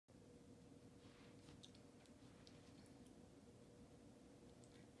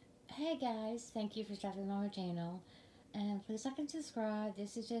Hey guys, thank you for stopping by my channel. And please like and subscribe.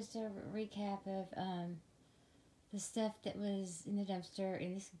 This is just a recap of the stuff that was in the dumpster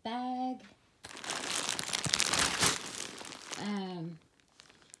in this bag.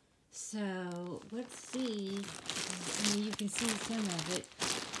 So let's see. I mean, you can see some of it.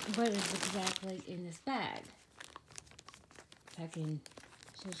 What is exactly in this bag? If I can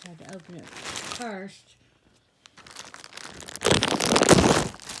just try to open it first.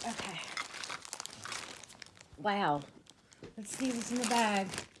 Okay. Wow. Let's see what's in the bag.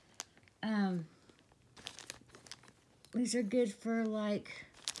 These are good for, like,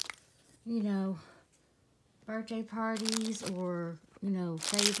 you know, birthday parties or, you know,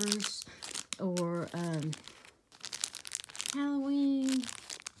 favors or Halloween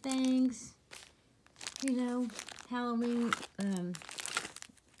things. You know, Halloween, I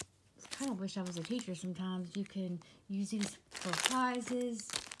kind of wish I was a teacher sometimes. You can use these for prizes.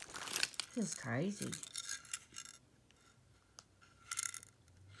 This is crazy.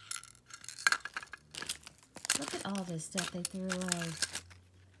 Look at all this stuff they threw away.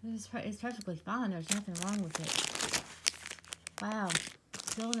 It's perfectly fine. There's nothing wrong with it. Wow.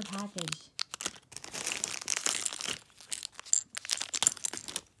 Still in the package.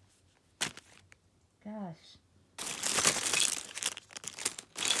 Gosh.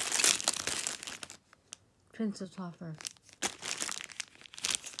 Pencil topper.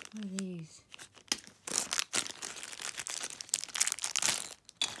 What are these?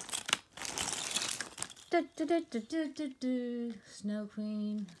 Snow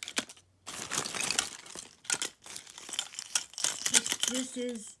Queen. This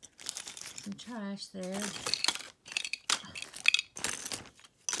is some trash there.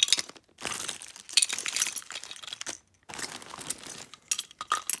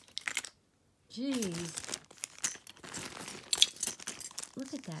 Jeez.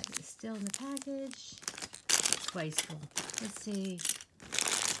 Look at that. It's still in the package. It's wasteful. Let's see.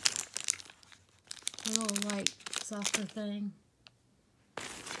 A little, like, softer thing.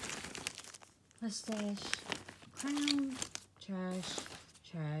 Mustache. Crown. Trash.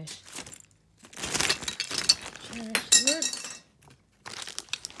 Trash. Trash. Lips.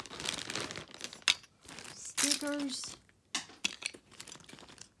 Stickers.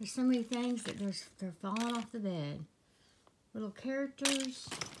 There's so many things that they're falling off the bed. Little characters.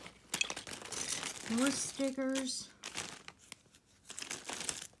 More stickers.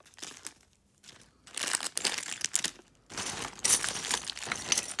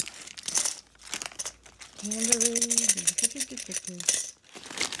 Candlery.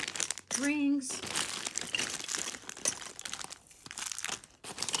 Rings.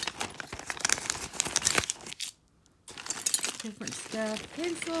 Different stuff.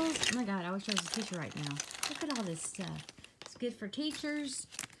 Pencils. Oh my god, I wish I was a teacher right now. Look at all this stuff. It's good for teachers.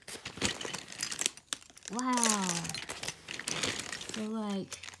 Wow. So,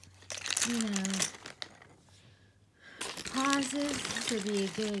 like, you know, prizes. This would be a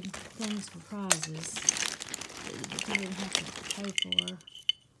good things for prizes that you didn't have to pay for.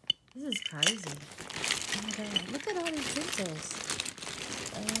 This is crazy. Oh my god. Look at all these pencils.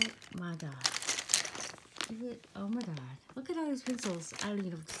 Oh my god. Oh my god. Look at all these pencils. I don't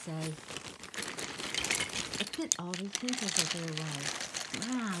even know what to say. Look at all these pencils that they're like.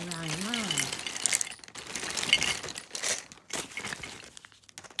 My.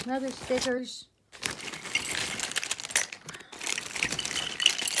 Another stickers.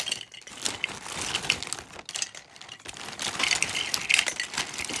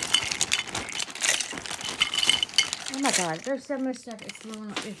 Oh my god, there's so much stuff. It's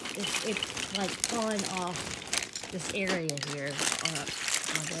like falling off this area here on my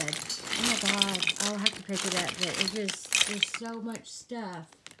bed. Oh my god, I'll have to pick it up, but there's so much stuff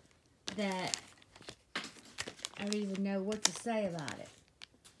that I don't even know what to say about it.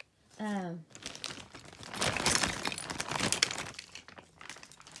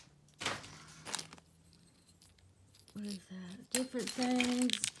 What is that? Different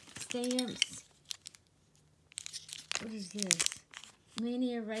things, stamps. What is this?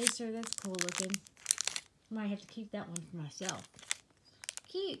 Mini eraser. That's cool looking. Might have to keep that one for myself.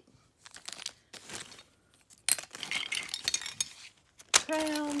 Cute.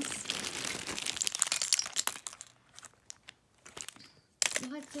 Crowns.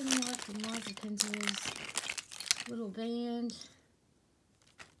 Lots and lots of pencils. Little band.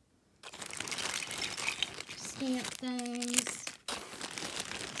 Stamp things.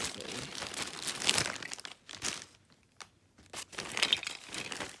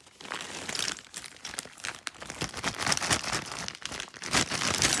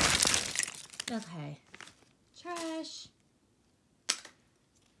 Okay. Trash.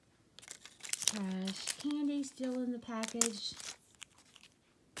 gosh. Candy still in the package.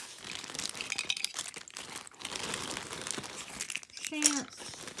 Stamps.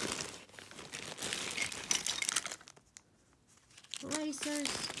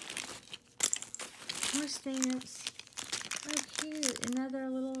 Erasers. More stamps. Oh, cute. Another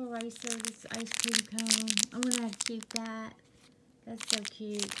little eraser. This ice cream cone. I'm going to have to keep that. That's so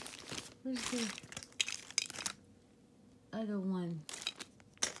cute. Where's the other one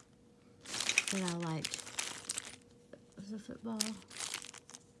that I liked? It was a football.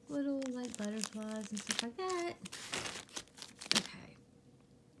 Little, like, butterflies and stuff like that. Okay.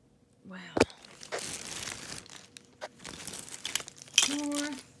 Wow.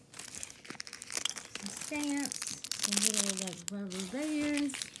 More. Some stamps. Some little, like, rubber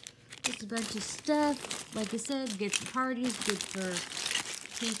bands. Just a bunch of stuff. Like I said, good for parties, good for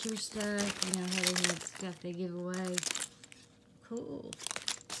teacher stuff. You know how they have stuff they give away. Cool.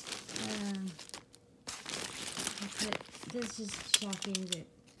 This is shocking that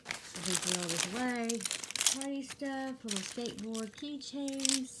they throw all this away. Party stuff, little skateboard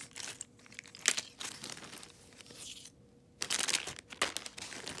keychains.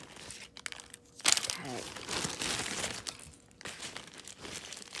 Okay.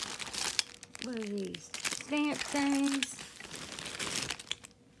 What are these? Stamp things.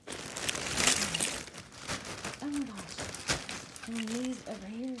 Oh my gosh. And these over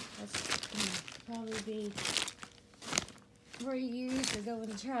here, that's gonna probably be reused or go in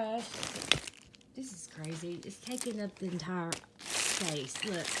the trash. This is crazy. It's taking up the entire space.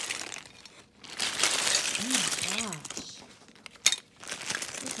 Look. Oh my gosh.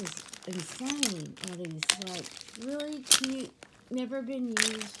 This is insane. All these, like, really cute, never been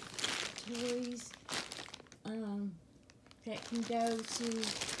used toys that can go to,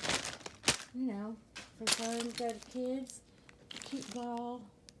 you know, for fun, go to kids. Cute ball.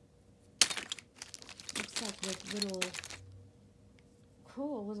 Looks like with little,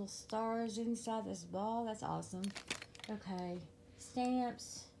 cool little stars inside this ball. That's awesome. Okay.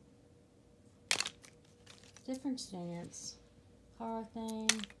 Stamps. Different stamps. Car thing.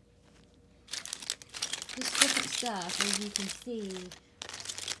 Just different stuff, as you can see.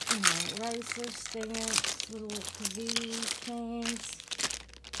 You know, eraser stamps, little graffiti things.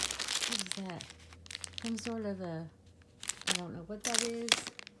 What is that? Some sort of a, I don't know what that is.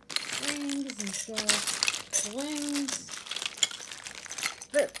 Rings and stuff. Balloons.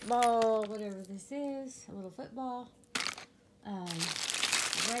 Football, whatever this is. A little football.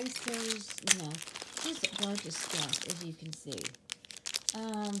 Erasers, you know, just a bunch of stuff, as you can see.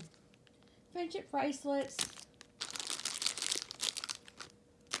 Friendship bracelets.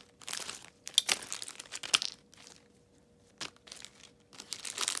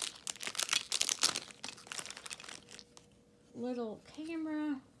 Little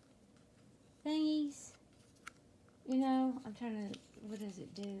camera thingies. You know, I'm trying to, what does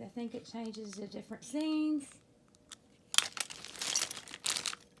it do? I think it changes the different scenes.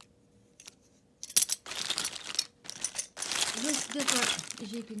 Just different,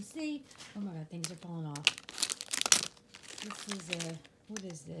 as you can see. Oh my God, things are falling off. This is a, what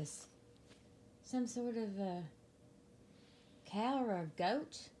is this? Some sort of a cow or a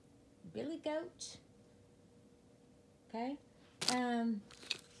goat? Billy goat? Okay.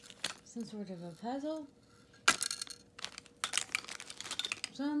 Some sort of a puzzle.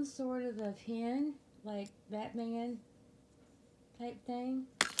 Some sort of a pin, like Batman type thing.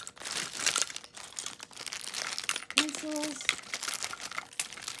 Pencils.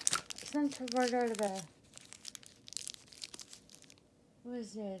 Some sort of a, what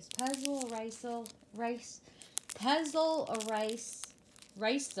is this? Puzzle eraser.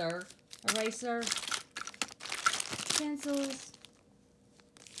 Pencils.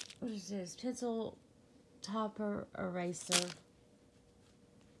 What is this? Pencil topper eraser.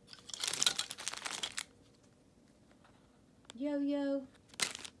 Yo-yo.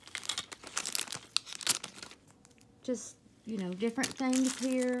 Just, you know, different things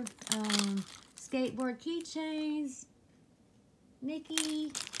here. Skateboard keychains.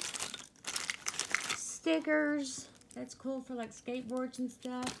 Mickey. Stickers. That's cool for like skateboards and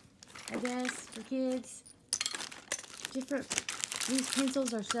stuff, I guess, for kids. Different, these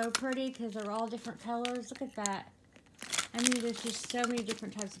pencils are so pretty because they're all different colors. Look at that. I mean, there's just so many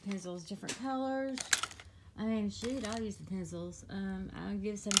different types of pencils, different colors. I mean, shoot, I'll use the pencils. I'll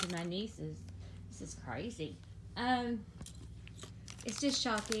give some to my nieces. This is crazy. It's just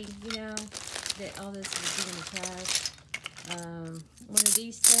shocking, you know, that all this is in the trash. One of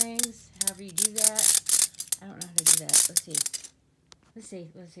these things, however you do that. I don't know how to do that. Let's see.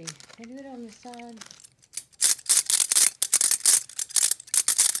 Can I do it on this side?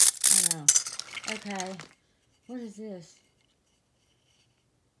 I don't know. Okay. What is this?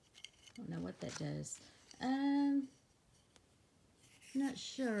 I don't know what that does. Not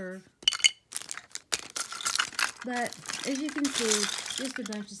sure. But as you can see, just a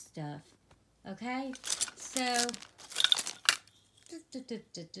bunch of stuff. Okay? So,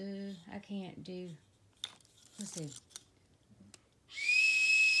 I can't do, let's see.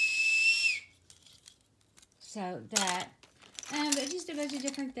 So that, but just a bunch of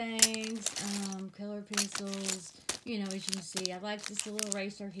different things, color pencils, you know, as you can see. I like this little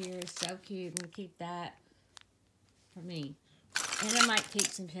eraser here. It's so cute. I'm going to keep that for me. And I might keep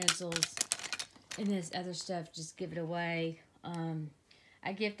some pencils and this other stuff, just give it away.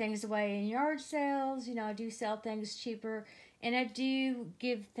 I give things away in yard sales. You know, I do sell things cheaper. And I do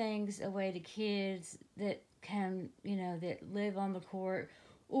give things away to kids that come, you know, that live on the court.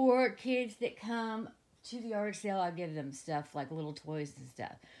 Or kids that come to the yard sale, I give them stuff like little toys and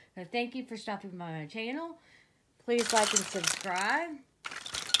stuff. So thank you for stopping by my channel. Please like and subscribe.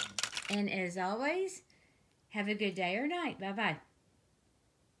 And as always, have a good day or night. Bye-bye.